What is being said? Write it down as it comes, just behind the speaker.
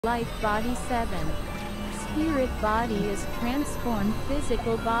Light body 7. Spirit body is transformed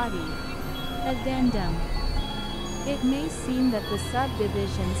physical body. Addendum. It may seem that the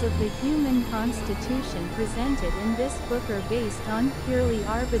subdivisions of the human constitution presented in this book are based on purely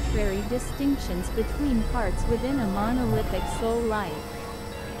arbitrary distinctions between parts within a monolithic soul life.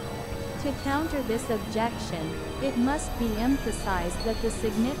 To counter this objection, it must be emphasized that the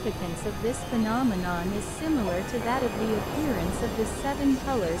significance of this phenomenon is similar to that of the appearance of the 7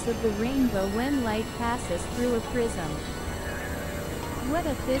 colors of the rainbow when light passes through a prism. What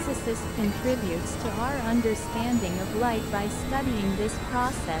a physicist contributes to our understanding of light by studying this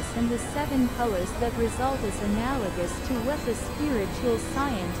process and the 7 colors that result is analogous to what the spiritual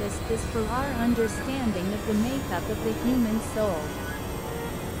scientist is for our understanding of the makeup of the human soul.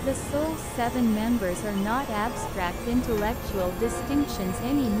 The soul's 7 members are not abstract intellectual distinctions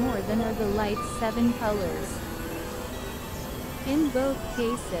any more than are the light's 7 colors. In both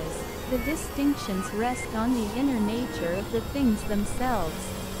cases, the distinctions rest on the inner nature of the things themselves,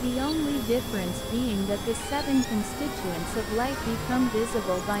 the only difference being that the 7 constituents of light become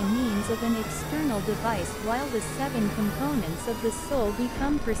visible by means of an external device while the 7 components of the soul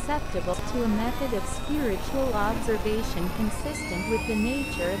become perceptible to a method of spiritual observation consistent with the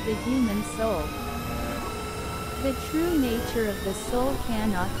nature of the human soul. The true nature of the soul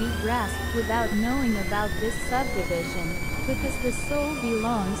cannot be grasped without knowing about this subdivision, because the soul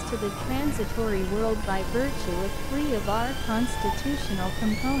belongs to the transitory world by virtue of 3 of our constitutional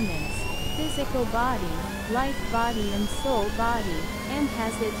components, physical body, light body and soul body, and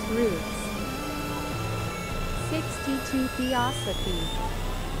has its roots. 62 Theosophy.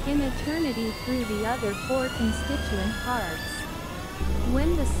 In eternity through the other 4 constituent parts.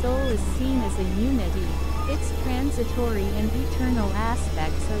 When the soul is seen as a unity, its transitory and eternal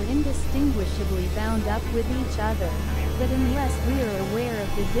aspects are indistinguishably bound up with each other, but unless we are aware of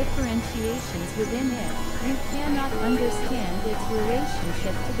the differentiations within it, we cannot understand its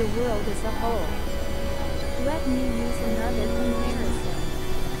relationship to the world as a whole. Let me use another comparison.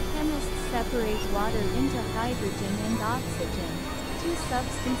 Chemists separate water into hydrogen and oxygen, 2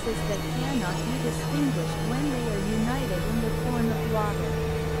 substances that cannot be distinguished when they are united in the form of water.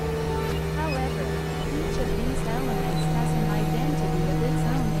 However, each of these elements has an identity of its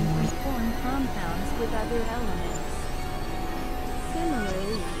own and can form compounds with other elements.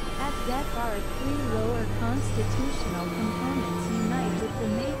 Similarly, at death our 3 lower constitutional components unite with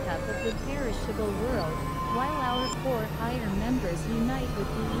the makeup of the perishable world, while our 4 higher members unite with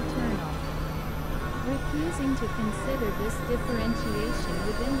the eternal. Refusing to consider this differentiation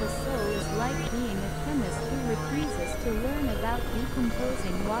within the soul is like being a chemist who refuses to learn about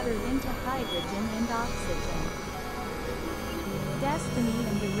decomposing water into hydrogen and oxygen. Destiny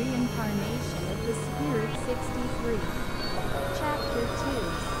and the Reincarnation of the Spirit 63. Chapter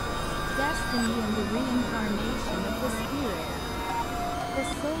 2. Destiny and the Reincarnation of the Spirit. The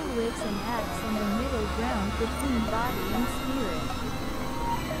soul lives and acts in the middle ground between body and spirit.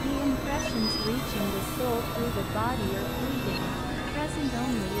 The impressions reaching the soul through the body are fleeting, present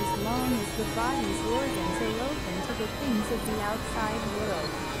only as long as the body's organs are open to the things of the outside world.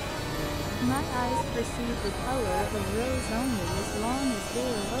 My eyes perceive the color of a rose only as long as they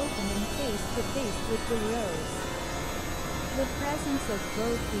are open and face to face with the rose. The presence of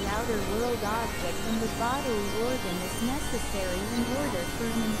both the outer world object and the bodily organ is necessary in order for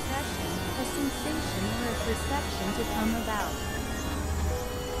an impression, a sensation or a perception to come about.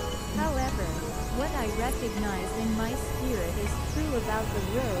 However, what I recognize in my spirit as true about the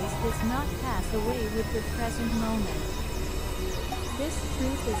rose does not pass away with the present moment. This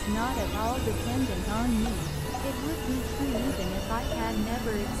truth is not at all dependent on me. It would be true even if I had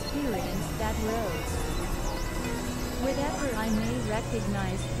never experienced that rose. Whatever I may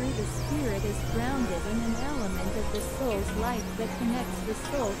recognize through the spirit is grounded in an element of the soul's life that connects the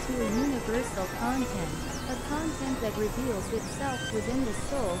soul to a universal content, a content that reveals itself within the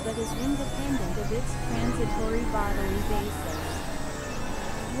soul that is independent of its transitory bodily basis.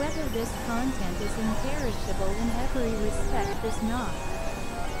 Whether this content is imperishable in every respect is not.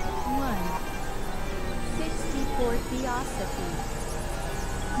 1. 64 Theosophy.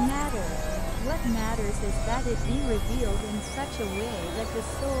 Matter. What matters is that it be revealed in such a way that the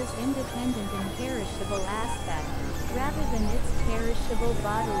soul's independent imperishable aspect, rather than its perishable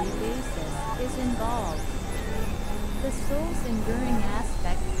bodily basis, is involved. The soul's enduring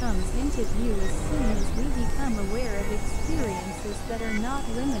aspect comes into view as soon as we become aware of experiences that are not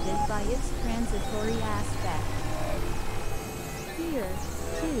limited by its transitory aspect. Here,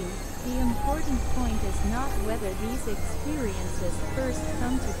 too, The important point is not whether these experiences first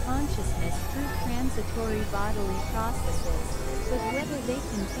come to consciousness through transitory bodily processes, but whether they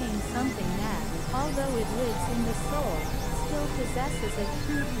contain something that, although it lives in the soul, still possesses a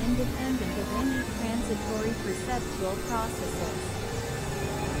truth independent of any transitory perceptual processes.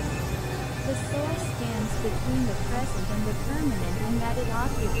 The soul stands between the present and the permanent in that it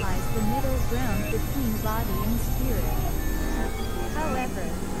occupies the middle ground between body and spirit. However,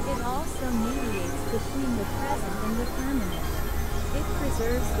 it also mediates between the present and the permanent. It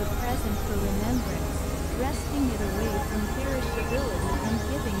preserves the present for remembrance, wresting it away from perishability and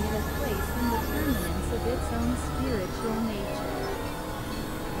giving it a place in the permanence of its own spiritual nature.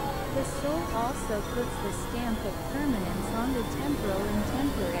 The soul also puts the stamp of permanence on the temporal and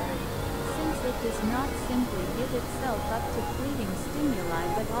temporary, since it does not simply give itself up to fleeting stimuli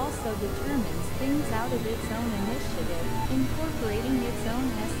but also determines things out of its own initiative, incorporating its own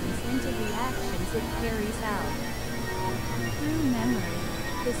essence into the actions it carries out. Through memory,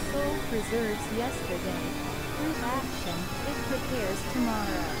 the soul preserves yesterday. Through action, it prepares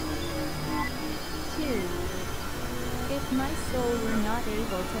tomorrow. 2. If my soul were not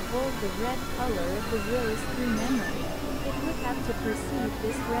able to hold the red color of the rose through memory, it would have to perceive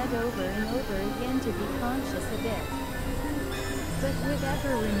this red over and over again to be conscious of it. But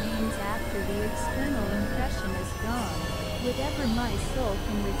whatever remains after the external impression is gone, whatever my soul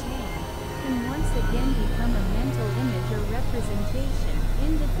can retain, can once again become a mental image or representation,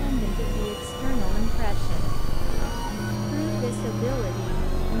 independent of the external impression. Through this ability,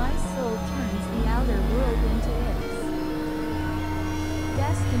 my soul turns the outer world into its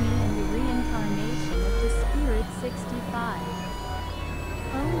destiny and the reincarnation of the Spirit 65.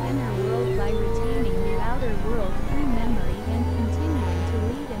 Own inner world by retaining the outer world through memory and continuing to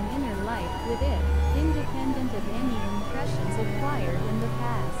lead an inner life with it, independent of any impressions acquired in the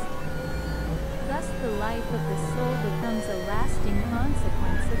past. Thus the life of the soul becomes a lasting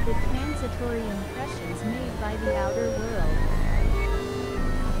consequence of the transitory impressions made by the outer world.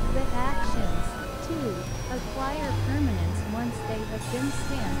 The actions, too, acquire permanence once they have been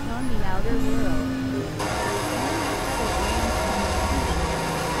stamped on the outer world.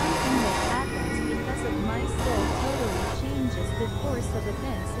 Something that happens because of my soul totally changes the course of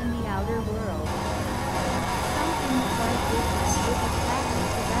events in the outer world. Something quite different would have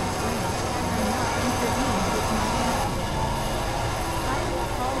happened to that branch had I not intervened with my action. I have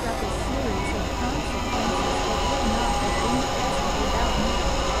called up a series of consequences that would not have been present without me,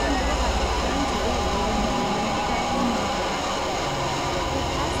 and what I have done today will remain in effect tomorrow. It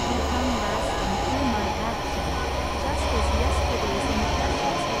has become lasting through my action, just as yesterday's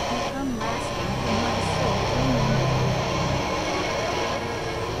impressions have become lasting from my soul through memory.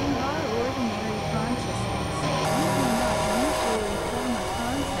 In our ordinary consciousness, we do not usually form a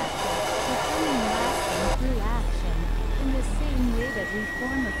concept of becoming lasting through action, in the same way that we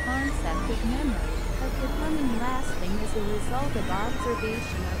form a concept of memory, of becoming lasting as a result of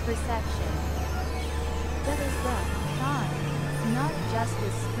observation or perception. That is the time, not just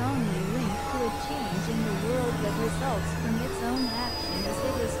as strongly linked to a change in the world that results from its own action as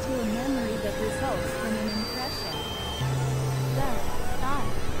it is to a memory that results from an impression. The thought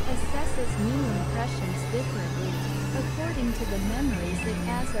assesses new impressions differently, according to the memories it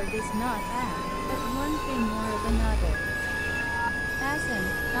has or does not have, of one thing or of another. As an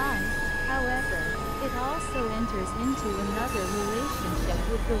I, however, it also enters into another relationship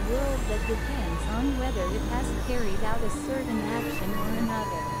with the world that depends on whether it has carried out a certain action or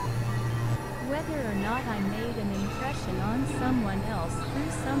another. Whether or not I made an impression on someone else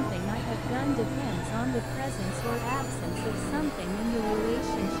through something I have done depends on the presence or absence of something in the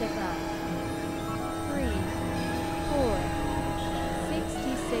relationship of 3, 4,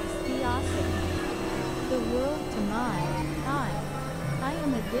 66 Theosophy. The world to my I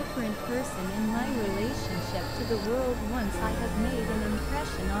am a different person in my relationship to the world once I have made an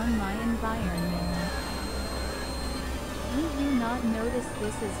impression on my environment. We do not notice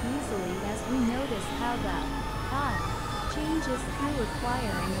this as easily as we notice how the I changes through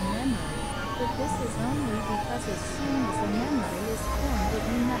acquiring a memory, but this is only because as soon as a memory is formed it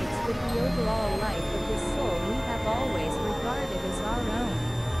unites with the overall life of the soul we have always regarded as our own,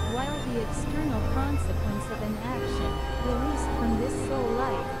 while the external consequence of an action, released from this soul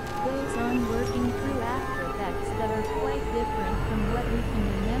life, goes on working through after effects that are quite different from what we can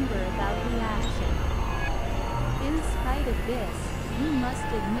remember about the action. In spite of this, we must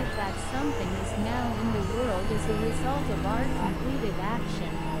admit that something is now in the world as a result of our completed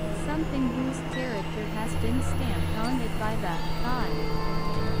action, something whose character has been stamped on it by the I.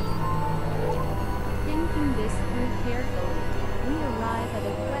 Thinking this through carefully, we arrive at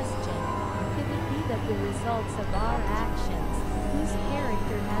a question. that the results of our actions, whose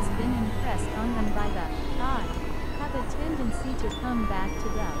character has been impressed on them by the I, have a tendency to come back to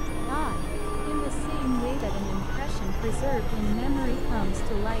the I, in the same way that an impression preserved in memory comes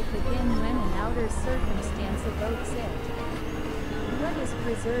to life again when an outer circumstance evokes it. What is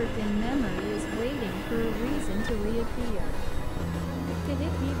preserved in memory is waiting for a reason to reappear. Could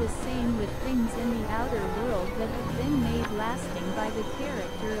it be the same with things in the outer world that have been made lasting by the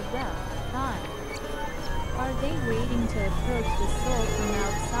character of the I? Are they waiting to approach the soul from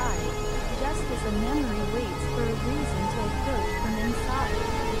outside, just as a memory waits for a reason to approach from inside?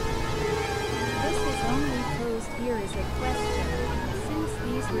 This is only posed here as a question, since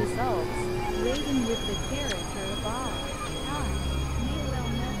these results, laden with the character of our I, may well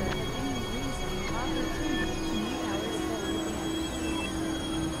never have any reason or opportunity to meet our soul again.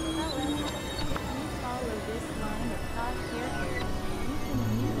 However, if we follow this line of thought carefully, we can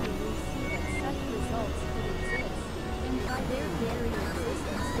immediately see that such results could exist, and by their very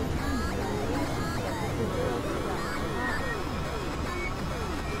existence determine the relationship of the world to the I.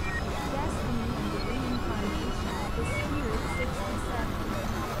 Destiny and the reincarnation of the Spirit 67.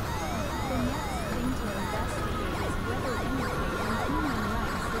 The next thing to investigate is whether anything in human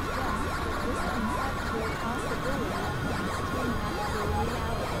life suggests that this conceptual possibility points to an actual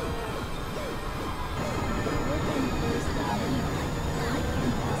reality. Looking first at memory, we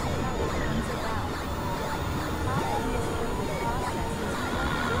can ask how it comes about. Obviously, the process is quite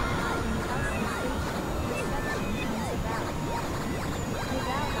different from how sensation or perception comes about.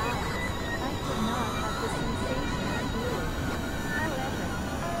 Without eyes, I could not have the sensation of blue. However,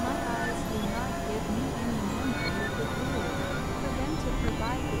 my eyes do not give me any memory of the blue. For them to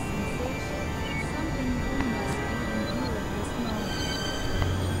provide the sensation, something blue must be in view at this moment.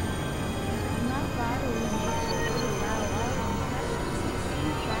 My bodily nature would allow all impressions to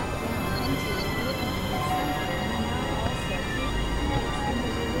sink back down into oblivion if something may not also take place in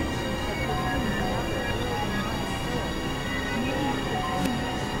the relationship between the outer world and my soul, namely the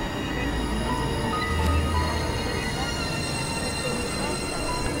formation of a fundamental image simply out of perception. As the result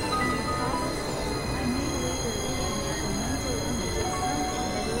of certain processes, I may later even have a mental image of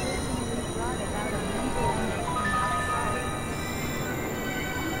something that originally brought about a mental image from outside. People who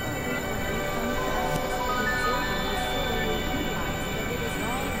have become practiced at exerting the soul will realize that it is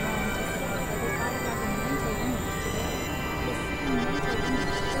all wrong to say that if I have a mental image today, the same mental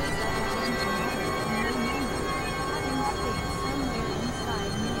image shows up again tomorrow in my memory, having stayed somewhere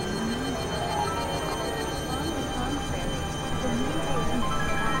inside me in the meantime. On the contrary, the mental image that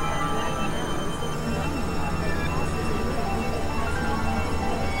I have right now is a phenomenon that passes away when it has no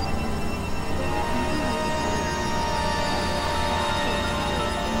meaning. But if memory,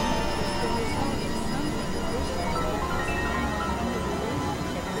 the result of something additional that has gone on in the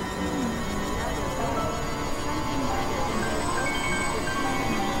relationship between me and the outer world, something better than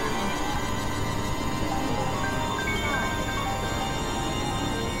their ultimate between mental image.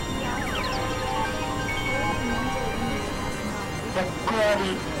 5.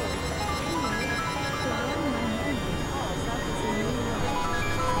 68 Theosophy. Though the mental image has not been the one my memory calls up is a new one.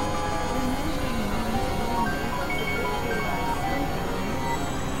 Remembering means being able to visualize something new.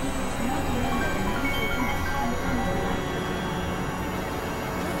 It does not mean that a mental image can come to life again.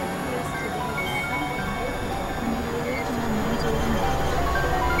 What appears today is something different from the original mental image.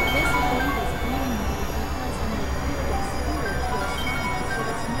 This point is being made because in the field of spiritual science it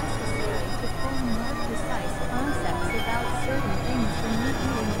is necessary to form more precise concepts about certain things than we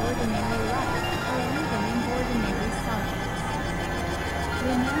do in ordinary life, or even in ordinary science.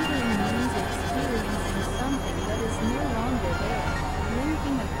 Remembering means experiencing something that is no longer there,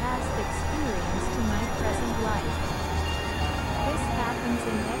 linking a past experience to my present life. This happens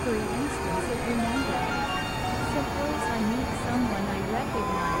in every instance of remembering. Suppose I meet someone I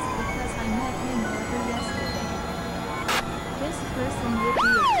recognize because I met him or her yesterday. This person would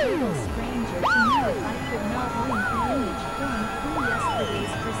be a total stranger to me if I could not link the image formed through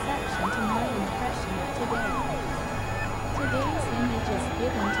yesterday's perception to my impression of today. Today's image is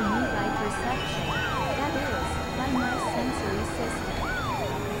given to me by perception, that is, by my sensory system.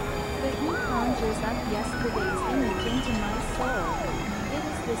 But who conjures up yesterday's image into my soul? It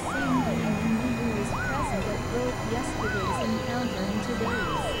is the same being in me who is present at both yesterday's encounter and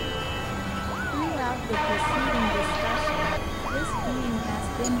today's. Throughout the preceding discussion, this being has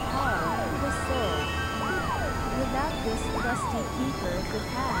been called the soul. Without this trusty keeper of the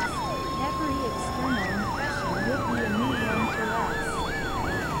past, every external impression would be a new one for us.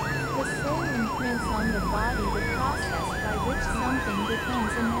 The soul imprints on the body the process by which something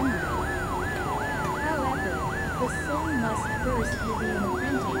becomes a memory. However, the soul must first do the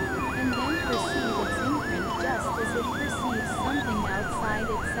imprinting, and then perceive a it perceives something outside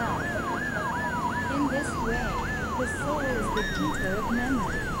itself. In this way, the soul is the keeper of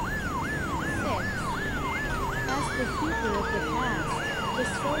memory. 6. As the keeper of the past, the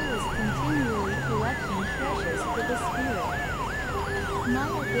soul is continually collecting treasures for the spirit. My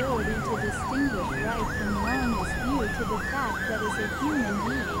ability to distinguish right from wrong is due to the fact that as a human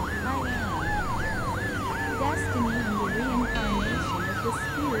being, I am. Destiny and the reincarnation of the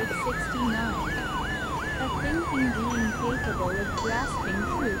Spirit 69. A thinking being capable of grasping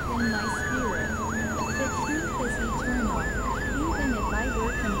truth in my spirit. The truth is eternal. Even if I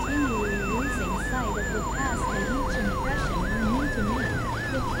were continually losing sight of the past and each impression were new to me,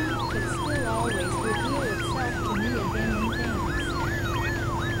 the truth could still always reveal itself to me again in things.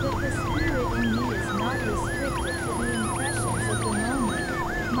 But the spirit in me is not restricted to the impressions of the moment.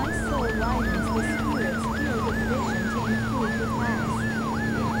 My soul widens the spirit's field of vision to include the past.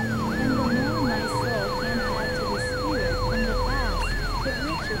 And the more my soul can add to the spirit from the past, the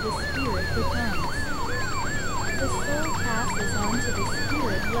richer the spirit becomes. The soul passes on to the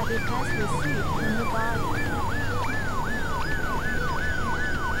spirit what it has received from the body.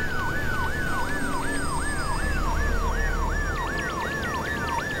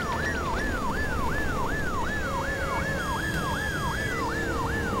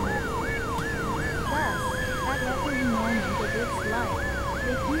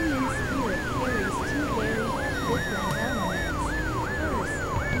 The human spirit carries two very different elements. First,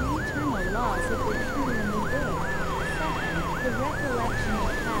 the eternal laws of the true and the good. Second, the recollection of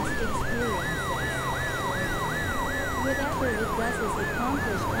past experiences. Whatever it does is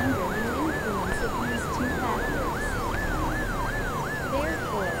accomplished under the influence of these two factors.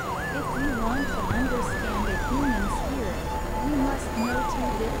 Therefore, if we want to understand a human spirit, we must know two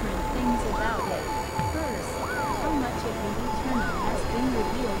different things about it. First, how much of the eternal has been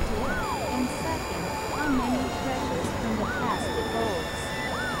revealed to it, and second, how many treasures from the past it holds.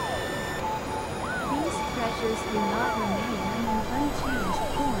 These treasures do not remain in an unchanged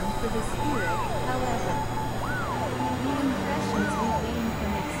form for the spirit, however. The impressions we gain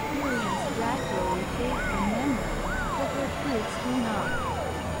from experience gradually fade from memory, but their fruits do not.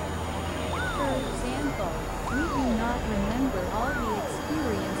 For example, we do not remember all the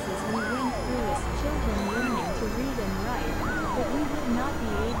experiences we went through as children learning to read and write, but we would not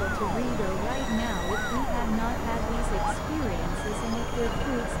be able to read or write now if we had not had these experiences and if their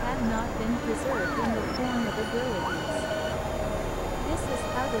fruits had not been preserved in the form of abilities. This is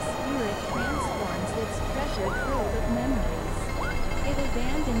how the spirit transforms its treasure trove of memories. It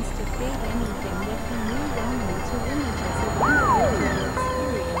abandons to fate anything that can lead only to images of individual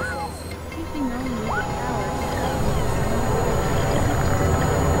experiences, keeping only the power to uplift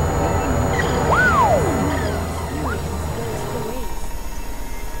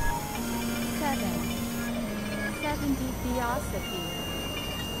and Theosophy.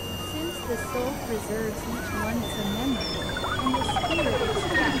 Since the soul preserves each one as a memory, and the spirit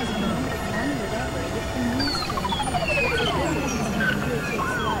extracts from each one whatever it can use to enhance its abilities and enrich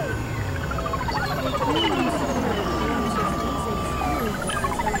its life. The human spirit learns as these experiences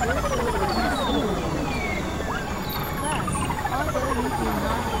are virtually unseen. Thus, although we do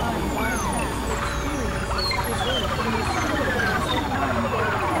not find our past experiences preserved in the spirit as we find their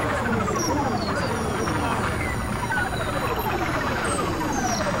effects and abilities we would acquire.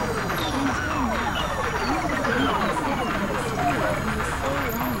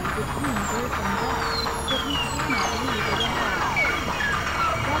 Between birth and death, but we cannot leave it at all.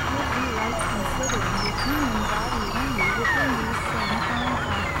 That would be like considering the human body only within these same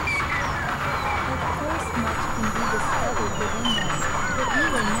confines. Of course much can be discovered within them, but we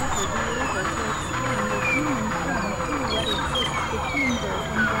will never be able to explain the human form through what exists between birth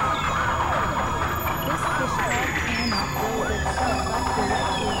and death. This gestalt cannot build itself up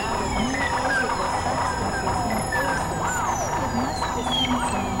directly out of mere physical substances and forces. It must descend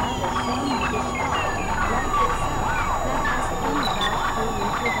from another form of gestalt, life itself, that has come about through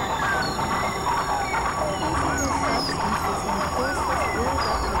reproduction. Physical substances and forces build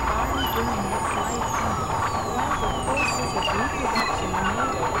up the body during its lifetime, while the forces of reproduction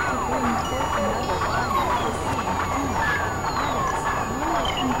enable it to bring forth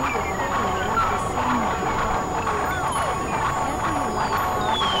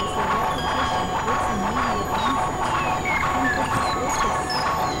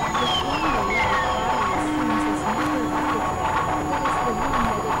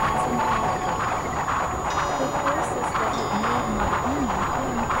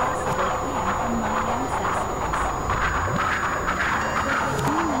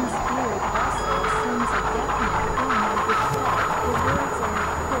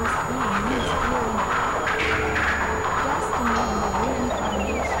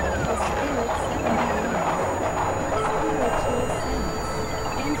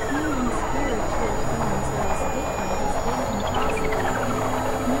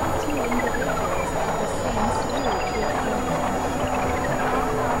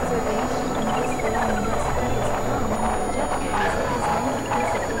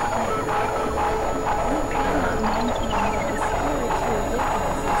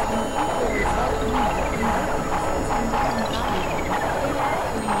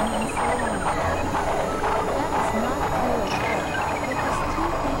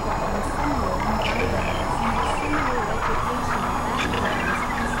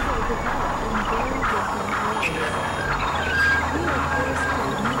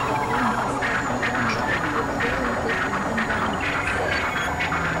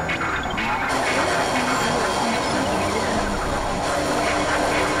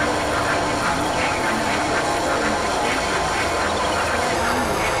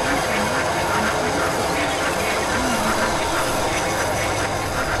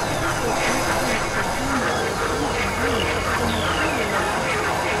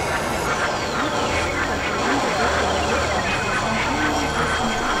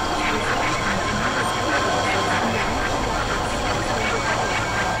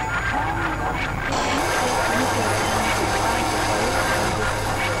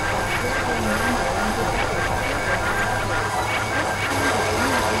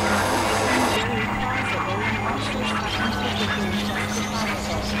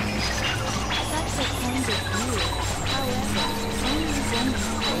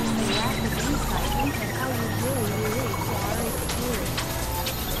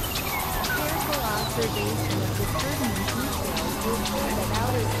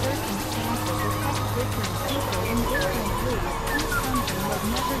different people in different ways through something that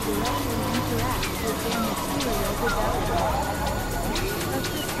never directly interacts with their material development. A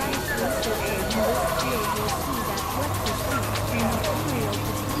precise researcher in this field will see that what perceives through material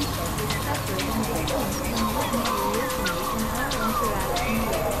potential is separate and distinct from what may originate in our interaction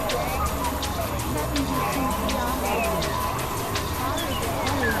with. 72 theology. Our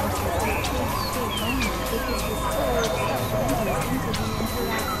experiences will take shape only because the soul itself enters into the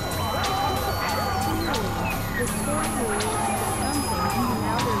interaction. Theory. The soul creates the something in the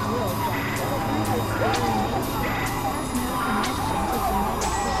outer world that, through its very nature, has no connection to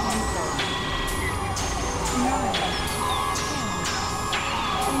genetic potential. 9. 10.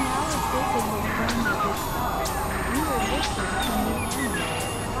 In our physical form of this thought, we are different from the animals,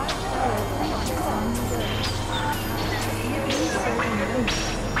 our fellow creatures on the earth. Within certain limits,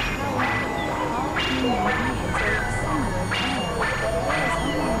 however, all human beings are of similar kind. There is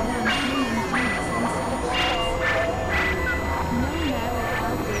only one human genus and species. No matter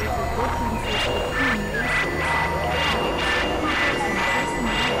how great the differences between races, types, peoples and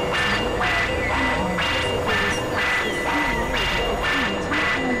personalities may be, in physical respects the similarity between two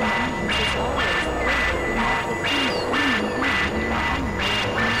human beings is always greater than that between a human being and an animal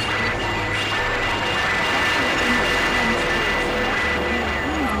or any species. Everything that comes to expression in a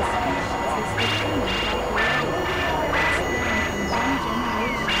human species is the human popularity, spanned from one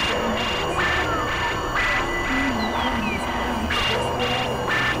generation to the next. All human beings belong to this variety.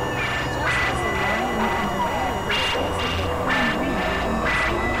 Just as a lion can inherit its physical form only from its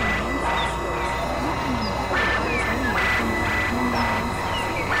lion ancestors, we can inherit ours only from our human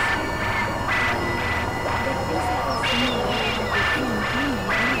ancestors. The physical similarity between human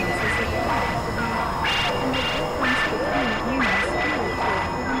beings is apparent to the eye, and the difference between human spiritual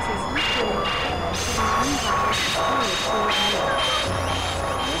forms is equally apparent to the unbiased spiritual view.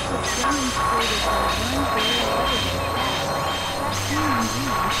 This is demonstrated by one very evident fact, that human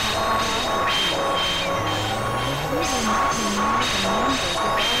beings have biographies. If we were nothing more than members of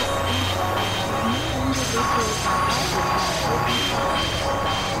our species, no individual biographies would be possible.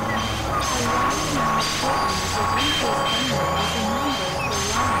 A lion in the courtyard of English England is a member of the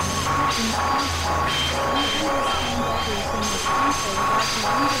lion or pigeon species. We understand everything essential about the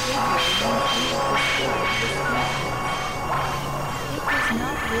individual once we have described the species. It does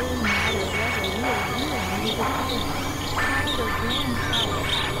not really matter whether we are dealing with a pig, cat or grandchild,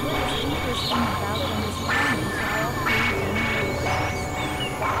 what is interesting about them is common to all three generations.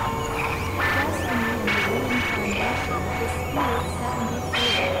 Destiny and the reincarnation of the Spirit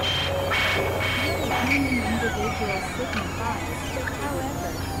 73. What a human individual signifies, however,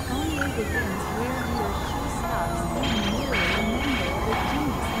 only begins where he or she stops being merely a member of a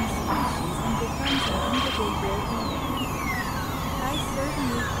genus and species and becomes an individual being. I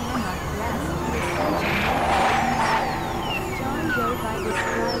certainly cannot grasp the assumption that John Doe by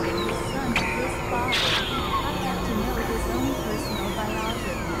describing the son of his father, I have to know his own personal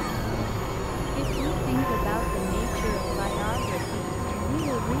biography. If we think about the nature of biography, we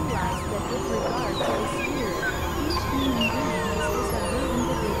will realize that with regard to the spirit, each human being